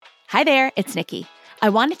Hi there, it's Nikki. I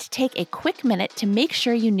wanted to take a quick minute to make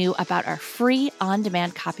sure you knew about our free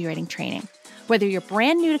on-demand copywriting training. Whether you're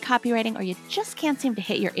brand new to copywriting or you just can't seem to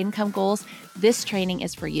hit your income goals, this training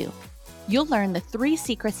is for you. You'll learn the 3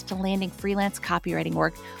 secrets to landing freelance copywriting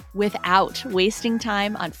work without wasting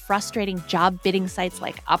time on frustrating job bidding sites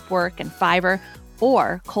like Upwork and Fiverr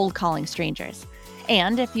or cold calling strangers.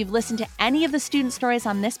 And if you've listened to any of the student stories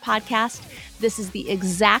on this podcast, this is the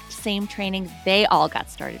exact same training they all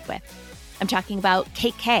got started with. I'm talking about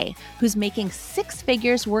Kate Kay, who's making 6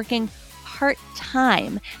 figures working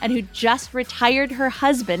part-time and who just retired her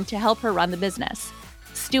husband to help her run the business.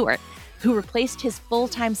 Stuart, who replaced his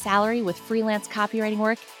full-time salary with freelance copywriting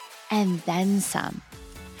work and then some.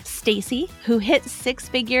 Stacy, who hit 6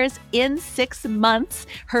 figures in 6 months,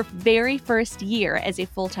 her very first year as a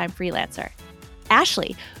full-time freelancer.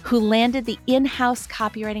 Ashley, who landed the in-house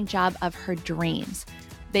copywriting job of her dreams.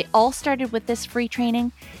 They all started with this free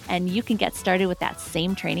training, and you can get started with that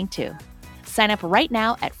same training too. Sign up right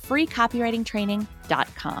now at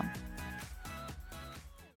freecopywritingtraining.com.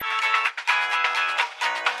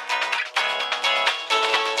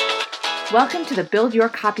 Welcome to the Build Your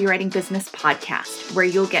Copywriting Business podcast, where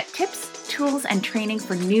you'll get tips, tools, and training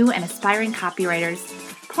for new and aspiring copywriters,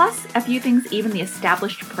 plus a few things even the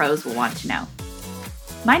established pros will want to know.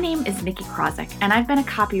 My name is Nikki Krosick, and I've been a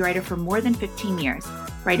copywriter for more than 15 years,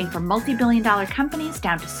 writing for multi-billion-dollar companies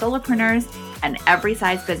down to solopreneurs and every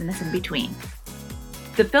size business in between.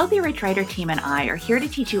 The Filthy Rich Writer team and I are here to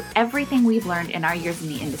teach you everything we've learned in our years in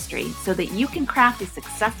the industry so that you can craft a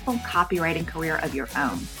successful copywriting career of your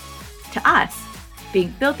own. To us,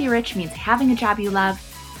 being filthy rich means having a job you love,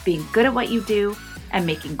 being good at what you do, and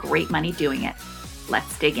making great money doing it.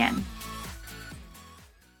 Let's dig in.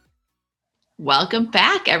 Welcome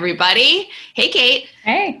back, everybody. Hey, Kate.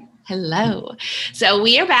 Hey. Hello. So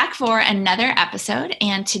we are back for another episode,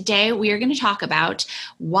 and today we are going to talk about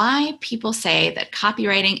why people say that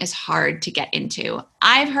copywriting is hard to get into.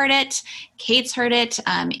 I've heard it. Kate's heard it.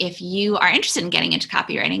 If you are interested in getting into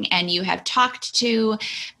copywriting and you have talked to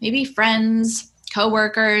maybe friends,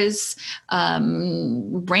 coworkers,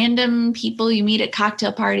 random people you meet at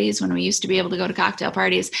cocktail parties when we used to be able to go to cocktail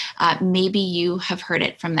parties, maybe you have heard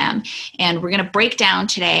it from them. And we're going to break down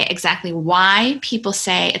today exactly why people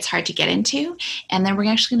say it's hard to get into. And then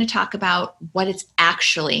we're actually going to talk about what it's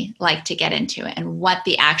actually like to get into it and what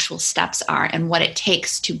the actual steps are and what it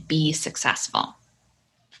takes to be successful.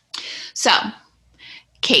 So,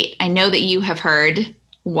 Kate, I know that you have heard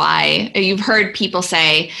why you've heard people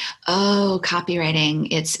say, oh, copywriting,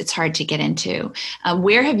 it's hard to get into.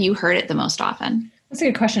 Where have you heard it the most often? That's a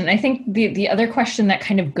good question. I think the other question that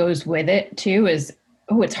kind of goes with it too is,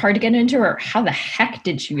 oh, it's hard to get into, or how the heck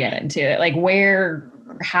did you get into it? Like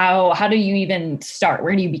how do you even start?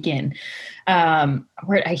 Where do you begin?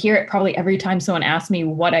 Where I hear it probably every time someone asks me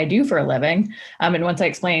what I do for a living. And once I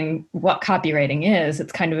explain what copywriting is,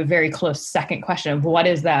 it's kind of a very close second question of what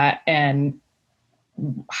is that? And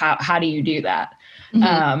how do you do that?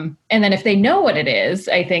 Mm-hmm. And then if they know what it is,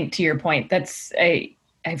 I think to your point,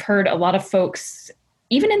 I've heard a lot of folks,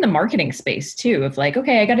 even in the marketing space too, of like,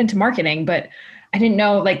 okay, I got into marketing, but I didn't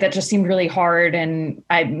know, like, that just seemed really hard. And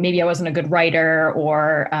maybe I wasn't a good writer,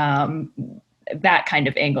 or that kind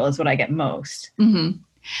of angle is what I get most. Mm-hmm.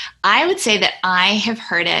 I would say that I have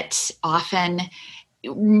heard it often,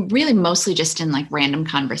 really mostly just in like random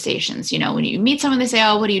conversations. You know, when you meet someone, they say,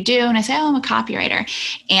 oh, what do you do? And I say, oh, I'm a copywriter.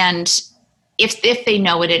 And if they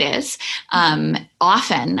know what it is,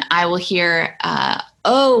 often I will hear,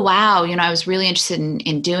 oh, wow, you know, I was really interested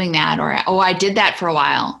in doing that, or, oh, I did that for a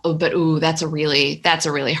while, oh, but, ooh, that's a really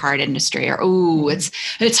hard industry, or, ooh,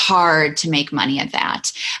 it's hard to make money at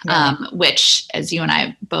that, yeah. Which, as you and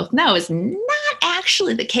I both know, is not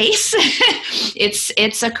actually the case.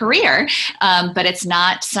 It's a career, but it's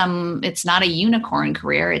not a unicorn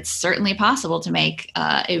career. It's certainly possible to make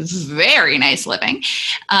a very nice living.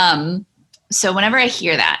 So whenever I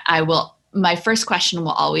hear that, my first question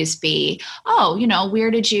will always be, oh, you know,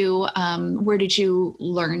 where did you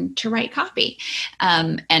learn to write copy?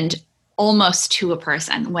 And almost to a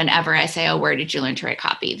person, whenever I say, oh, where did you learn to write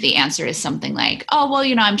copy? The answer is something like, oh, well,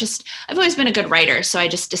 you know, I've always been a good writer. So I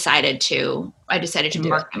decided to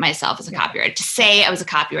market myself as a copywriter, to say I was a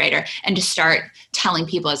copywriter, and to start telling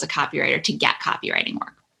people as a copywriter to get copywriting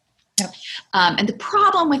work. Yep. And the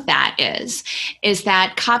problem with that is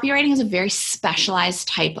that copywriting is a very specialized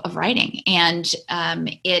type of writing, and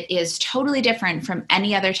it is totally different from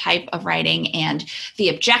any other type of writing, and the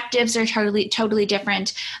objectives are totally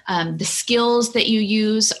different. The skills that you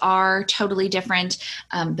use are totally different.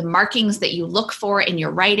 The markings that you look for in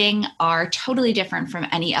your writing are totally different from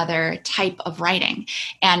any other type of writing.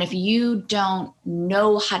 And if you don't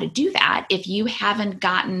know how to do that, if you haven't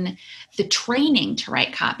gotten the training to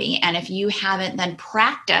write copy, and if you haven't then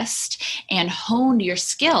practiced and honed your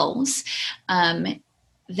skills,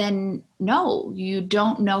 then no, you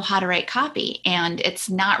don't know how to write copy. And it's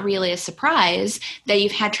not really a surprise that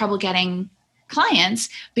you've had trouble getting clients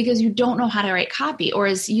because you don't know how to write copy. Or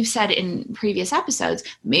as you've said in previous episodes,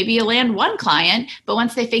 maybe you land one client, but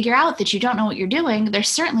once they figure out that you don't know what you're doing, they're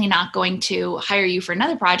certainly not going to hire you for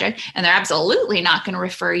another project, and they're absolutely not going to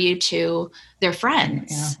refer you to their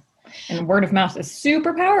friends. Yeah. And word of mouth is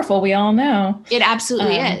super powerful. We all know. It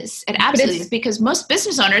absolutely is. It absolutely is, because most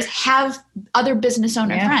business owners have other business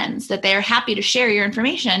owner friends that they are happy to share your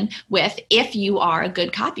information with if you are a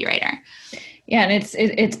good copywriter. Yeah. And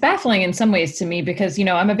it's baffling in some ways to me because,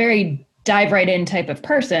 I'm a very dive right in type of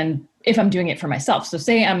person if I'm doing it for myself. So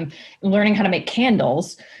say I'm learning how to make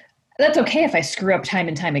candles. That's okay if I screw up time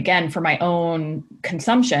and time again for my own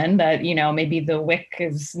consumption, that, maybe the wick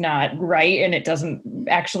is not right and it doesn't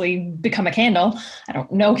actually become a candle. I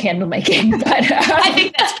don't know candle making, but I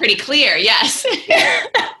think that's pretty clear. Yes.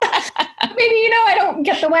 Maybe, I don't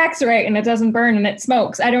get the wax right and it doesn't burn and it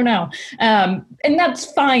smokes. I don't know. And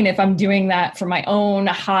that's fine if I'm doing that for my own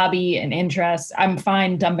hobby and interest. I'm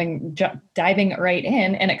fine diving right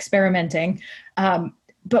in and experimenting.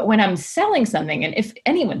 But when I'm selling something, and if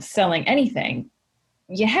anyone's selling anything,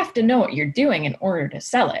 you have to know what you're doing in order to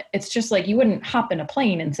sell it. It's just like you wouldn't hop in a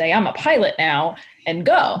plane and say, I'm a pilot now, and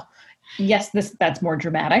go. Yes, that's more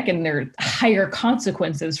dramatic, and there are higher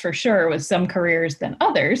consequences for sure with some careers than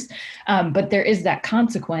others. But there is that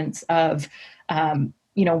consequence of,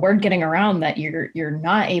 word getting around that you're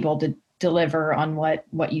not able to deliver on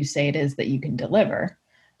what you say it is that you can deliver.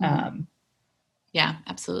 Yeah,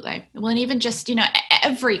 absolutely. Well, and even just,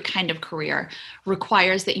 every kind of career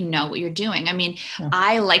requires that you know what you're doing. I mean,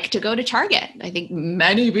 I like to go to Target. I think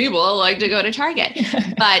many people like to go to Target.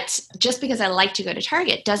 But just because I like to go to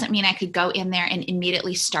Target doesn't mean I could go in there and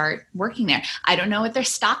immediately start working there. I don't know what their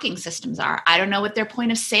stocking systems are. I don't know what their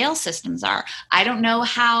point of sale systems are. I don't know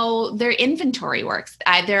how their inventory works.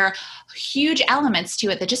 There are huge elements to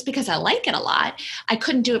it that just because I like it a lot, I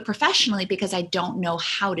couldn't do it professionally because I don't know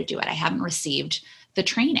how to do it. I haven't received the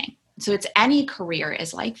training. So it's any career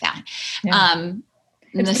is like that. Yeah.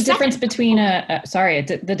 It's the difference between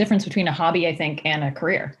the difference between a hobby, I think, and a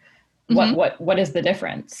career. Mm-hmm. What is the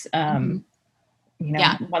difference? One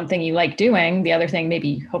thing you like doing, the other thing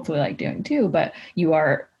maybe hopefully like doing too, but you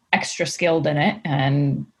are extra skilled in it,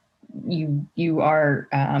 and you are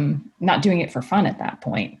not doing it for fun at that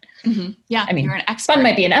point. Mm-hmm. Yeah. I mean, you're an expert. Fun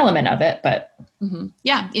might be an element of it, but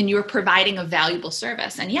yeah. And you're providing a valuable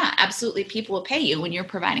service, and yeah, absolutely. People will pay you when you're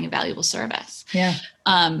providing a valuable service. Yeah.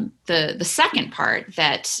 The second part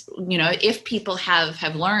that, if people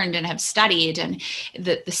have learned and have studied, and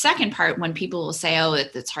the second part when people will say, oh,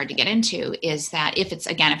 it's hard to get into, is that if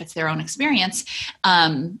it's their own experience,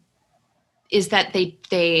 is that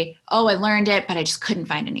they I learned it, but I just couldn't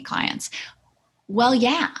find any clients. Well,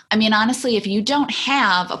 yeah. I mean, honestly, if you don't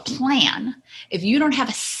have a plan, if you don't have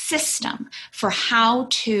a system for how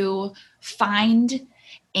to find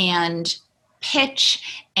and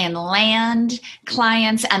pitch and land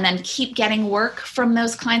clients and then keep getting work from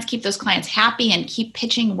those clients, keep those clients happy and keep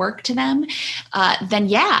pitching work to them, then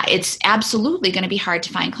yeah, it's absolutely going to be hard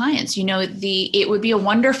to find clients. It would be a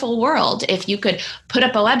wonderful world if you could put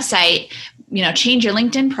up a website, change your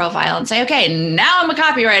LinkedIn profile and say, okay, now I'm a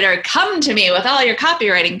copywriter, come to me with all your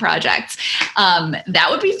copywriting projects. That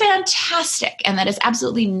would be fantastic. And that is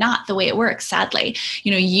absolutely not the way it works, sadly.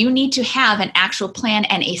 You need to have an actual plan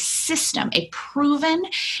and a system, a proven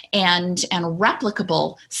and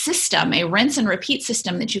replicable system, a rinse and repeat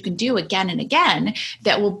system that you can do again and again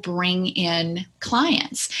that will bring in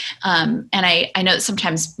clients. And I know that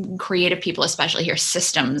sometimes creative people especially hear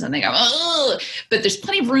systems and they go, oh, but there's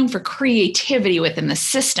plenty of room for creativity within the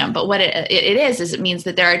system. But what it is it means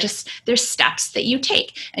that there's steps that you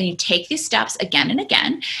take, and you take these steps again and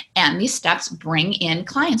again, and these steps bring in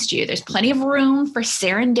clients to you. There's plenty of room for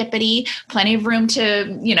serendipity, plenty of room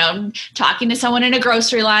to, talking to someone in a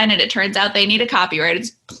grocery line and it turns out they need a copywriter.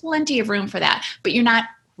 There's plenty of room for that, but you're not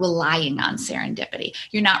relying on serendipity.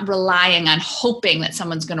 You're not relying on hoping that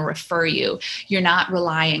someone's going to refer you. You're not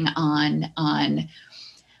relying on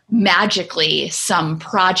magically some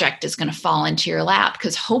project is going to fall into your lap,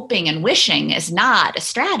 because hoping and wishing is not a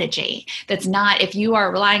strategy. That's not, if you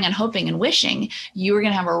are relying on hoping and wishing, you are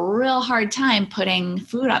going to have a real hard time putting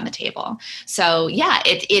food on the table. So yeah,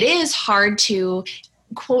 it is hard to,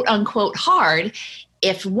 quote unquote, hard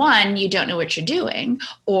if one, you don't know what you're doing,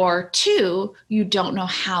 or two, you don't know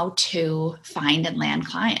how to find and land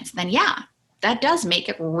clients. Then yeah, that does make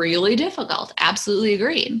it really difficult. Absolutely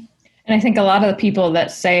agreed. And I think a lot of the people that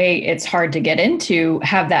say it's hard to get into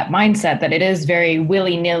have that mindset that it is very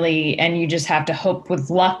willy-nilly and you just have to hope with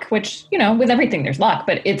luck, which, you know, with everything there's luck,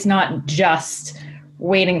 but it's not just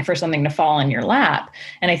waiting for something to fall in your lap.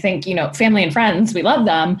 And I think, you know, family and friends, we love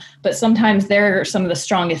them, but sometimes they're some of the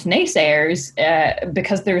strongest naysayers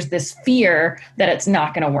because there's this fear that it's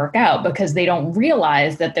not going to work out, because they don't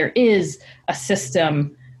realize that there is a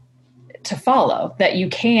system to follow, that you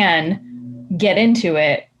can get into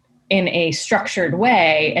it in a structured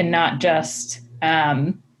way and not just,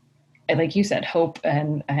 like you said, hope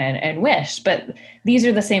and wish. But these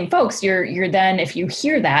are the same folks. You're then, if you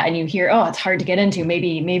hear that and you hear, oh, it's hard to get into,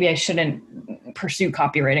 maybe I shouldn't pursue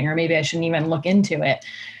copywriting, or maybe I shouldn't even look into it.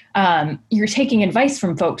 You're taking advice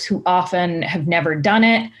from folks who often have never done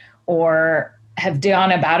it or have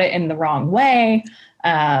gone about it in the wrong way.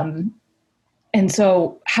 And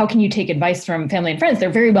so how can you take advice from family and friends? They're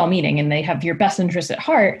very well-meaning and they have your best interests at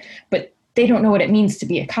heart, but they don't know what it means to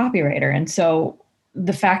be a copywriter. And so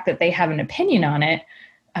the fact that they have an opinion on it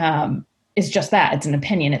is just that. It's an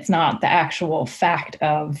opinion. It's not the actual fact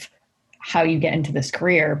of how you get into this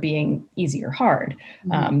career being easy or hard.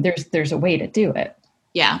 There's a way to do it.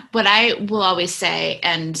 Yeah. What I will always say,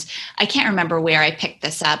 and I can't remember where I picked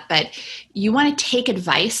this up, but you want to take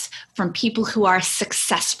advice from people who are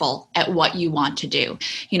successful at what you want to do.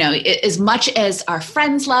 You know, as much as our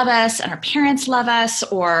friends love us and our parents love us,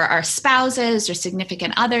 or our spouses or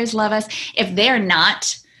significant others love us, if they're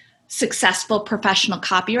not successful professional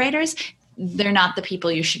copywriters, they're not the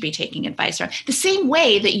people you should be taking advice from. The same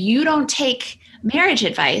way that you don't take marriage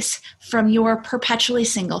advice from your perpetually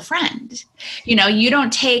single friend. You know, you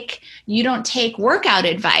don't take workout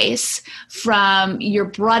advice from your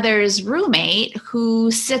brother's roommate who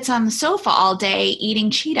sits on the sofa all day eating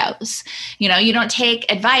Cheetos. You know, you don't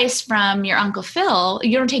take advice from your Uncle Phil.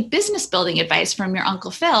 You don't take business building advice from your Uncle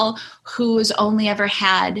Phil, who's only ever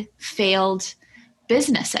had failed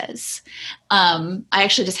businesses. I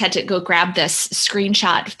actually just had to go grab this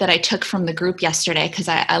screenshot that I took from the group yesterday because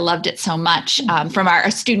I loved it so much, from our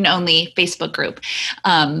student-only Facebook group.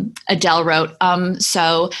 Adele wrote,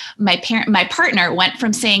 so my partner went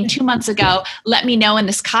from saying 2 months ago, let me know when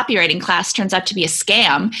this copywriting class turns out to be a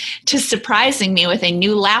scam, to surprising me with a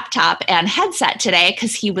new laptop and headset today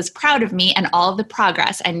because he was proud of me and all of the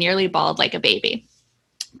progress. I nearly bawled like a baby.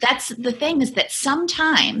 That's the thing, is that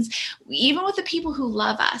sometimes, even with the people who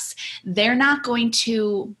love us, they're not going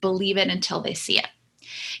to believe it until they see it.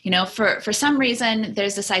 You know, for some reason,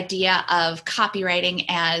 there's this idea of copywriting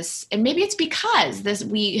as, and maybe it's because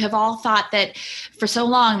we have all thought that for so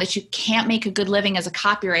long that you can't make a good living as a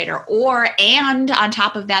copywriter, and on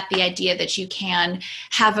top of that, the idea that you can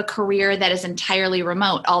have a career that is entirely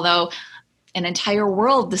remote, although an entire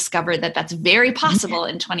world discovered that that's very possible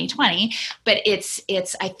in 2020. But it's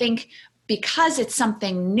I think because it's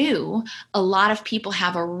something new, a lot of people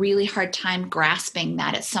have a really hard time grasping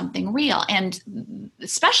that it's something real. And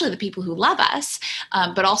especially the people who love us,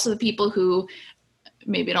 but also the people who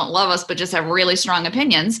maybe don't love us, but just have really strong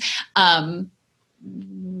opinions,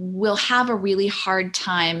 will have a really hard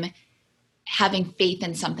time having faith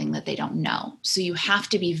in something that they don't know. So you have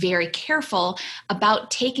to be very careful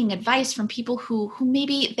about taking advice from people who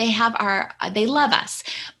maybe they love us,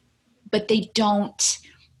 but they don't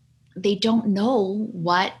know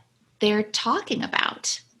what they're talking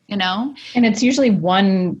about, you know? And it's usually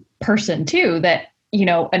one person too, that, you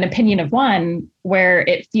know, an opinion of one where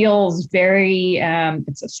it feels very,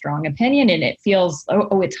 it's a strong opinion and it feels,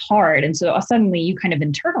 oh, it's hard. And so suddenly you kind of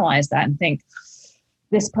internalize that and think,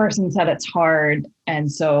 this person said it's hard.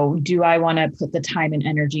 And so do I want to put the time and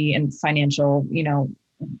energy and financial, you know,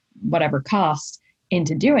 whatever cost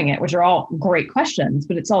into doing it, which are all great questions,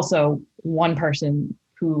 but it's also one person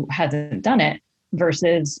who hasn't done it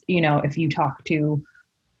versus, you know, if you talk to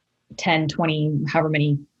 10, 20, however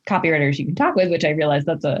many copywriters you can talk with, which I realize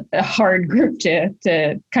that's a hard group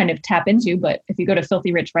to kind of tap into. But if you go to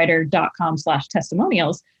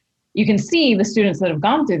filthyrichwriter.com/testimonials, you can see the students that have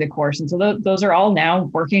gone through the course. And so those are all now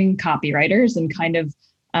working copywriters and kind of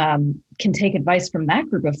can take advice from that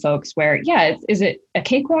group of folks where, yeah, is it a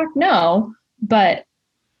cakewalk? No, but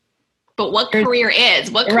But what career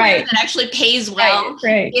is? What career Right. that actually pays well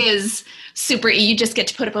Right. is super. You just get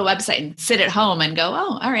to put up a website and sit at home and go,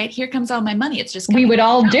 oh, all right, here comes all my money. It's just We would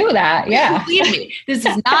all do that. Yeah. Believe me, this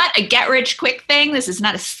is not a get rich quick thing. This is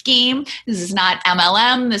not a scheme. This is not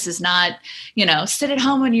MLM. This is not, sit at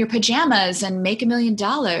home in your pajamas and make $1 million.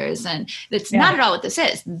 And that's not at all what this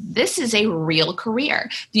is. This is a real career.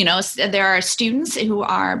 There are students who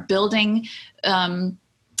are building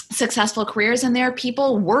successful careers, and there are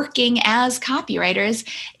people working as copywriters,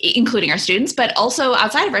 including our students, but also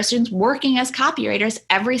outside of our students, working as copywriters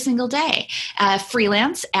every single day,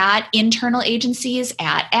 freelance at internal agencies,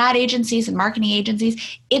 at ad agencies and marketing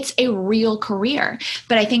agencies. It's a real career.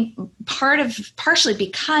 But I think partially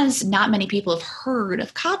because not many people have heard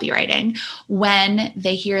of copywriting, when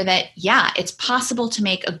they hear that, it's possible to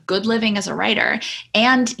make a good living as a writer,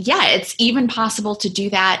 and it's even possible to do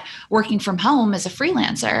that working from home as a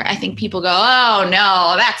freelancer, I think people go, oh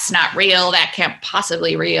no, that's not real. That can't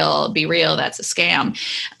possibly be real. That's a scam.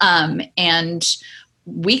 And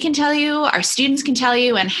we can tell you, our students can tell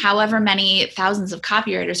you, and however many thousands of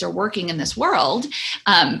copywriters are working in this world,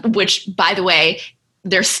 which, by the way,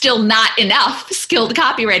 there's still not enough skilled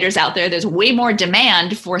copywriters out there. There's way more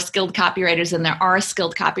demand for skilled copywriters than there are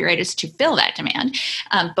skilled copywriters to fill that demand.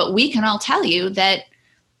 But we can all tell you that,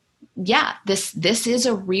 this is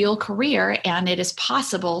a real career, and it is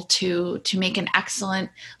possible to make an excellent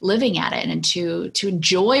living at it, and to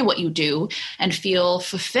enjoy what you do and feel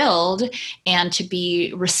fulfilled and to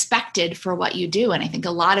be respected for what you do. And I think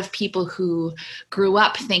a lot of people who grew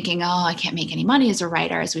up thinking, oh, I can't make any money as a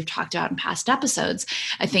writer, as we've talked about in past episodes,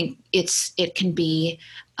 I think it can be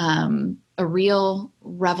a real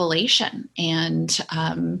revelation, and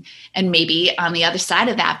maybe on the other side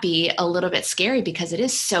of that be a little bit scary, because it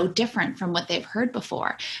is so different from what they've heard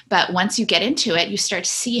before. But once you get into it, you start to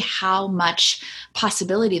see how much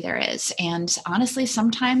possibility there is. And honestly,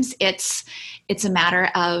 sometimes it's a matter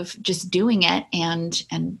of just doing it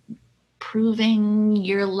and proving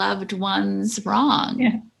your loved ones wrong.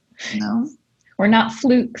 Yeah. We're not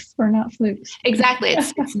flukes. Exactly.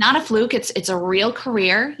 It's not a fluke. It's a real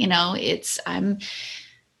career. It's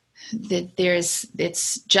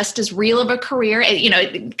just as real of a career.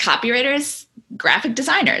 Copywriters, graphic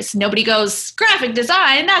designers. Nobody goes, graphic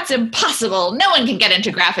design, that's impossible. No one can get into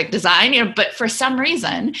graphic design. But for some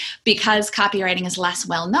reason, because copywriting is less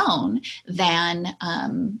well known than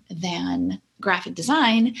graphic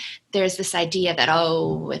design, there's this idea that,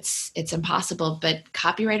 it's impossible. But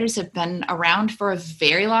copywriters have been around for a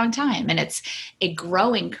very long time, and it's a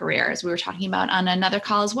growing career, as we were talking about on another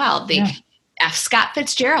call as well. Scott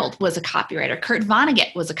Fitzgerald was a copywriter. Kurt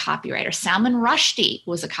Vonnegut was a copywriter. Salman Rushdie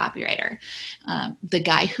was a copywriter. The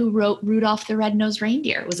guy who wrote Rudolph the Red-Nosed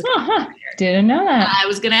Reindeer was a copywriter. Didn't know that. I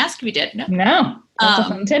was going to ask if you did. No. That's a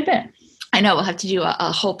fun tidbit. I know, we'll have to do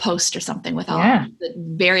a whole post or something with all the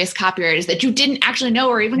various copywriters that you didn't actually know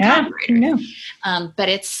were even copywriters. But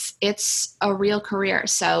it's a real career.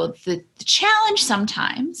 So the challenge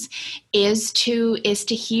sometimes is to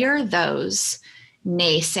hear those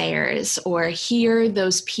naysayers, or hear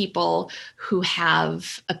those people who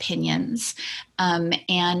have opinions,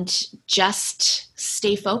 and just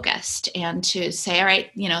stay focused, and to say, all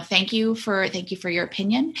right, thank you for your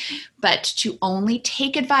opinion, but to only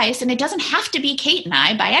take advice, and it doesn't have to be Kate and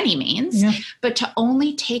I by any means, but to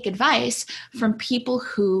only take advice from people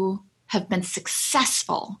who have been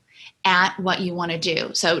successful at what you want to do.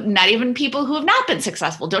 So not even people who have not been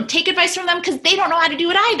successful. Don't take advice from them, because they don't know how to do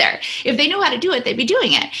it either. If they knew how to do it, they'd be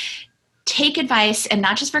doing it. Take advice, and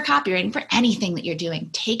not just for copywriting, for anything that you're doing.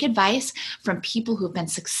 Take advice from people who have been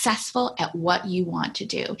successful at what you want to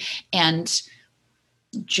do, and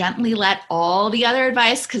gently let all the other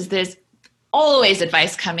advice, because there's always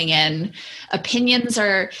advice coming in. Opinions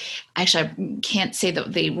are, actually, I can't say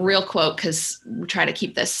the real quote, because we try to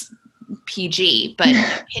keep this PG, but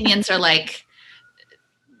opinions are like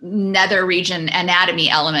nether region anatomy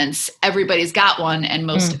elements. Everybody's got one, and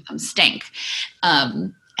most of them stink.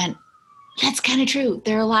 And that's kind of true.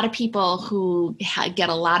 There are a lot of people who get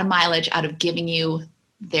a lot of mileage out of giving you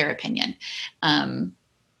their opinion. And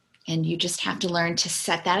you just have to learn to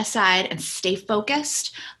set that aside and stay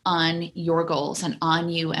focused on your goals and on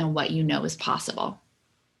you and what you know is possible.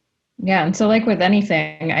 Yeah. And so, like with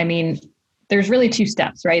anything, I mean, there's really two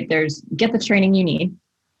steps, right? There's get the training you need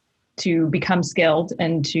to become skilled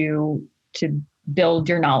and to build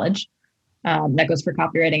your knowledge. That goes for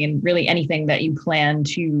copywriting and really anything that you plan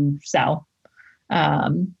to sell.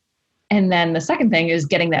 And And then the second thing is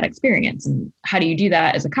getting that experience. And how do you do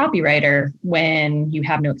that as a copywriter when you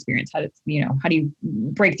have no experience? How do you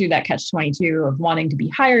break through that catch-22 of wanting to be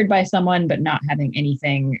hired by someone, but not having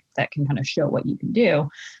anything that can kind of show what you can do?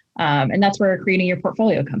 And that's where creating your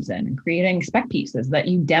portfolio comes in, and creating spec pieces that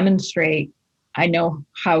you demonstrate. I know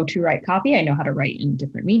how to write copy. I know how to write in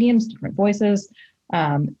different mediums, different voices.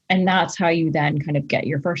 And that's how you then kind of get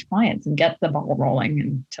your first clients and get the ball rolling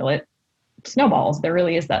until it snowballs. There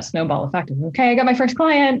really is that snowball effect of, okay, I got my first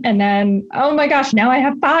client, and then, oh my gosh, now I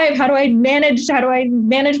have 5. How do I manage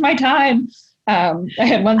my time? I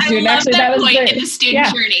had one student actually that was point in the student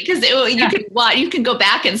journey, because you can go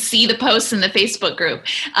back and see the posts in the Facebook group,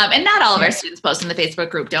 and not all of our students post in the Facebook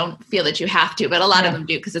group. Don't feel that you have to, but a lot of them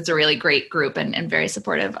do, because it's a really great group and very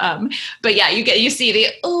supportive. But yeah, you see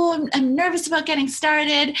I'm nervous about getting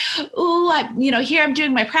started. Here I'm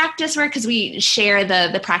doing my practice work, because we share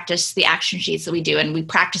the practice, the action sheets that we do, and we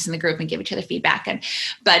practice in the group and give each other feedback.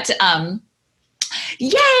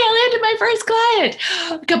 Yay, I landed my first client.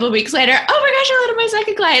 A couple of weeks later, oh my gosh, I landed my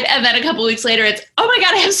second client. And then a couple of weeks later, it's, oh my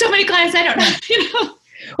God, I have so many clients, I don't know,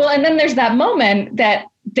 Well, and then there's that moment that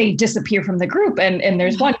they disappear from the group. And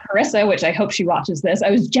there's one, Carissa, which I hope she watches this.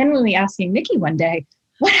 I was genuinely asking Nikki one day,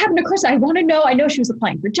 what happened to Carissa? I want to know. I know she was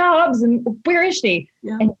applying for jobs, and where is she?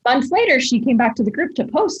 Yeah. And months later, she came back to the group to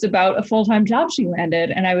post about a full-time job she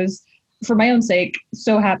landed. And I was, for my own sake,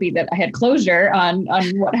 so happy that I had closure on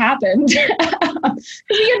what happened, because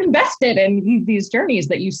you get invested in these journeys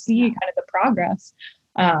that you see kind of the progress.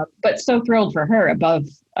 But so thrilled for her above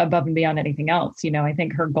and beyond anything else. I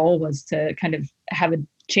think her goal was to kind of have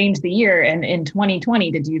change the year, and in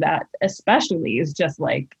 2020 to do that, especially, is just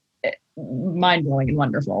like mind blowing and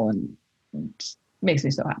wonderful, and makes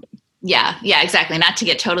me so happy. Yeah, exactly. Not to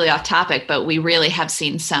get totally off topic, but we really have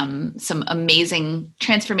seen some amazing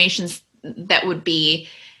transformations that would be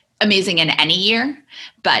amazing in any year.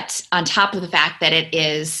 But on top of the fact that it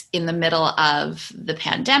is in the middle of the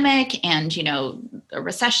pandemic and, a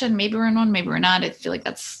recession, maybe we're in one, maybe we're not. I feel like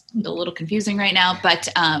that's a little confusing right now, but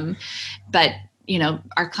our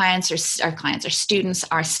clients or students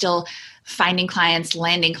are still finding clients,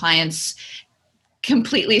 landing clients,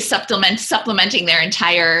 completely supplementing their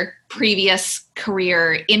entire previous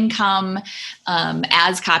career income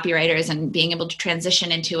as copywriters, and being able to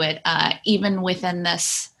transition into it even within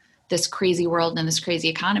this crazy world and this crazy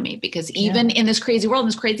economy, because even in this crazy world and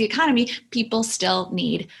this crazy economy, people still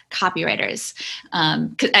need copywriters.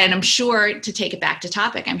 And I'm sure, to take it back to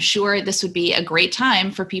topic, I'm sure this would be a great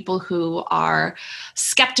time for people who are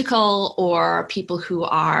skeptical, or people who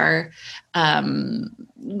are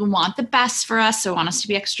want the best for us, or want us to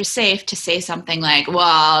be extra safe, to say something like,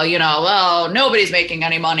 well, nobody's making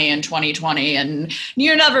any money in 2020, and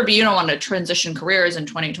you don't want to transition careers in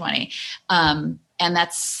 2020. And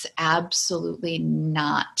that's absolutely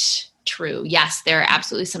not true. Yes, there are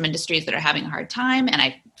absolutely some industries that are having a hard time, and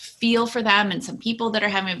I feel for them, and some people that are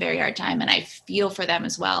having a very hard time, and I feel for them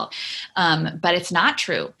as well. But it's not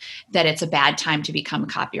true that it's a bad time to become a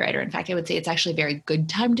copywriter. In fact, I would say it's actually a very good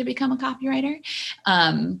time to become a copywriter.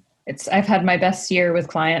 I've had my best year with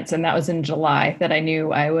clients, and that was in July, that I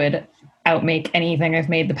knew I would outmake anything I've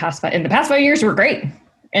made the past 5 years were great.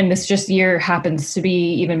 And this year happens to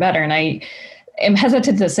be even better. And I am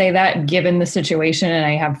hesitant to say that, given the situation, and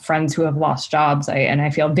I have friends who have lost jobs, and I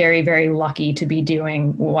feel very, very lucky to be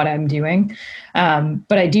doing what I'm doing.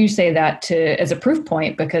 But I do say that as a proof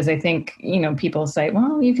point, because I think, people say,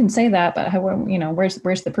 well, you can say that, but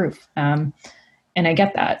where's the proof? And I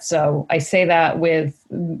get that. So I say that with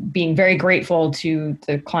being very grateful to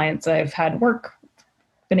the clients I've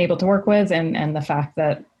been able to work with, and the fact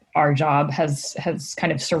that our job has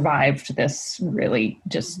kind of survived this really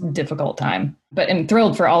just difficult time. But I'm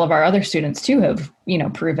thrilled for all of our other students too, have,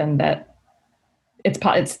 proven that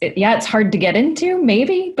it's hard to get into,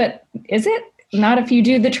 maybe, but is it? Not if you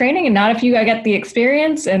do the training, and not if you get the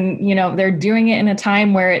experience, and, they're doing it in a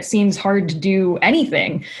time where it seems hard to do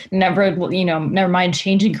anything. Never mind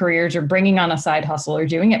changing careers or bringing on a side hustle or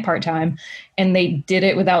doing it part-time. And they did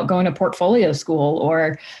it without going to portfolio school,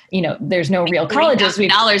 or, there's no real colleges.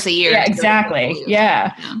 $3,000 a year. Yeah, exactly.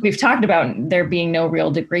 Yeah. We've talked about there being no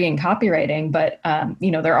real degree in copywriting, but,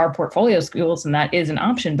 there are portfolio schools, and that is an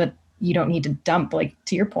option, but you don't need to dump, like,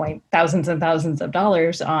 to your point, thousands and thousands of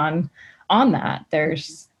dollars on that.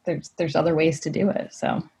 There's other ways to do it.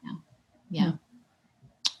 So, yeah.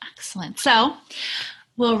 Excellent. So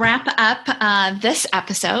we'll wrap up this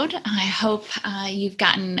episode. I hope you've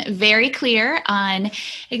gotten very clear on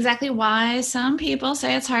exactly why some people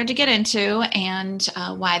say it's hard to get into, and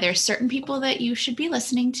why there's certain people that you should be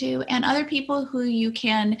listening to, and other people who you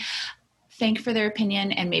can thank for their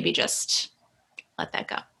opinion, and maybe just let that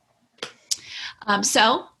go.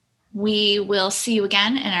 So we will see you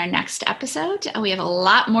again in our next episode. We have a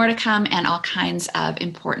lot more to come and all kinds of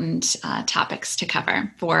important topics to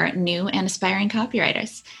cover for new and aspiring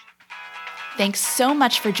copywriters. Thanks so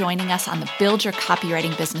much for joining us on the Build Your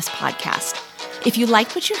Copywriting Business podcast. If you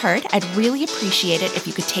liked what you heard, I'd really appreciate it if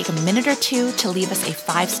you could take a minute or two to leave us a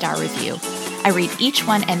 5-star review. I read each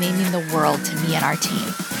one and they mean the world to me and our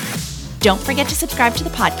team. Don't forget to subscribe to the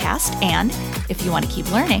podcast, and if you want to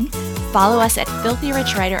keep learning, follow us at Filthy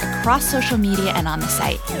Rich Writer across social media and on the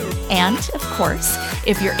site. And, of course,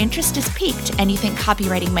 if your interest is piqued and you think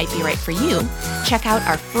copywriting might be right for you, check out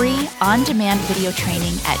our free on-demand video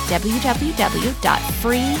training at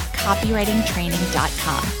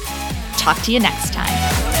www.freecopywritingtraining.com. Talk to you next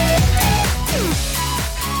time.